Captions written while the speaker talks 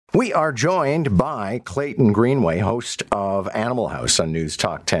We are joined by Clayton Greenway, host of Animal House on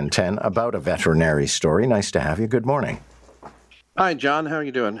NEWSTALK 1010, about a veterinary story. Nice to have you. Good morning. Hi, John. How are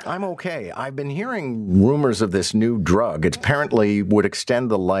you doing? I'm okay. I've been hearing rumors of this new drug. It apparently would extend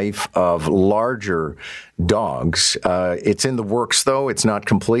the life of larger dogs. It's in the works, though. It's not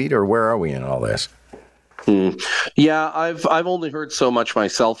complete, or where are we in all this? Yeah, I've only heard so much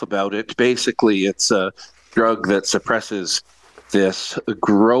myself about it. Basically, it's a drug that suppresses this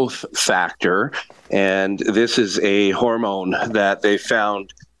growth factor, and this is a hormone that they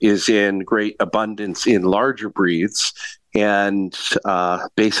found is in great abundance in larger breeds, and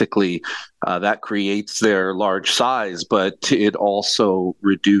basically that creates their large size, but it also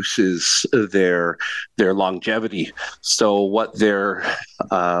reduces their longevity. So what they're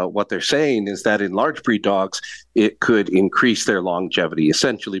saying is that in large breed dogs, it could increase their longevity,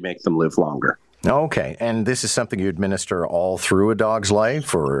 essentially make them live longer. Okay, and this is something you administer all through a dog's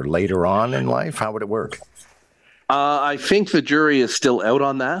life or later on in life? How would it work? I think the jury is still out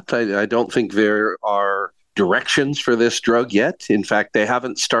on that. I don't think there are directions for this drug yet. In fact, they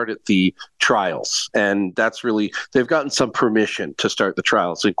haven't started the trials, and that's really, they've gotten some permission to start the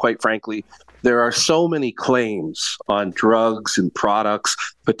trials. And quite frankly, there are so many claims on drugs and products,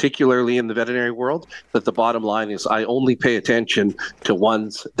 particularly in the veterinary world, that the bottom line is I only pay attention to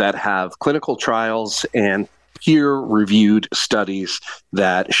ones that have clinical trials and peer-reviewed studies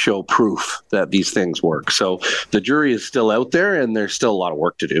that show proof that these things work. So the jury is still out there, and there's still a lot of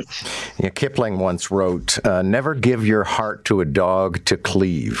work to do. Yeah, Kipling once wrote, never give your heart to a dog to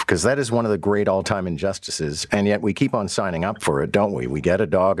cleave, because that is one of the great all-time injustices, and yet we keep on signing up for it, don't we? We get a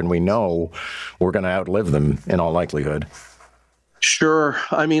dog, and we know we're going to outlive them in all likelihood. Sure.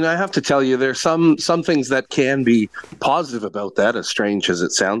 I mean, I have to tell you, there's some things that can be positive about that, as strange as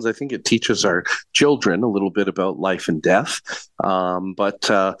it sounds. I think it teaches our children a little bit about life and death.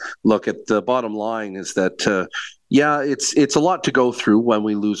 But look, at the bottom line is that, yeah, it's a lot to go through when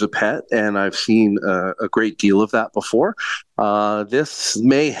we lose a pet, and I've seen a great deal of that before. This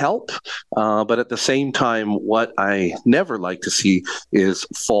may help, but at the same time, what I never like to see is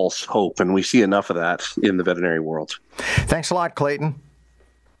false hope, and we see enough of that in the veterinary world. Thanks a lot, Clayton.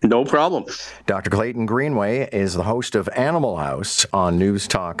 No problem. Dr. Clayton Greenway is the host of Animal House on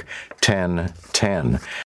NEWSTALK 1010.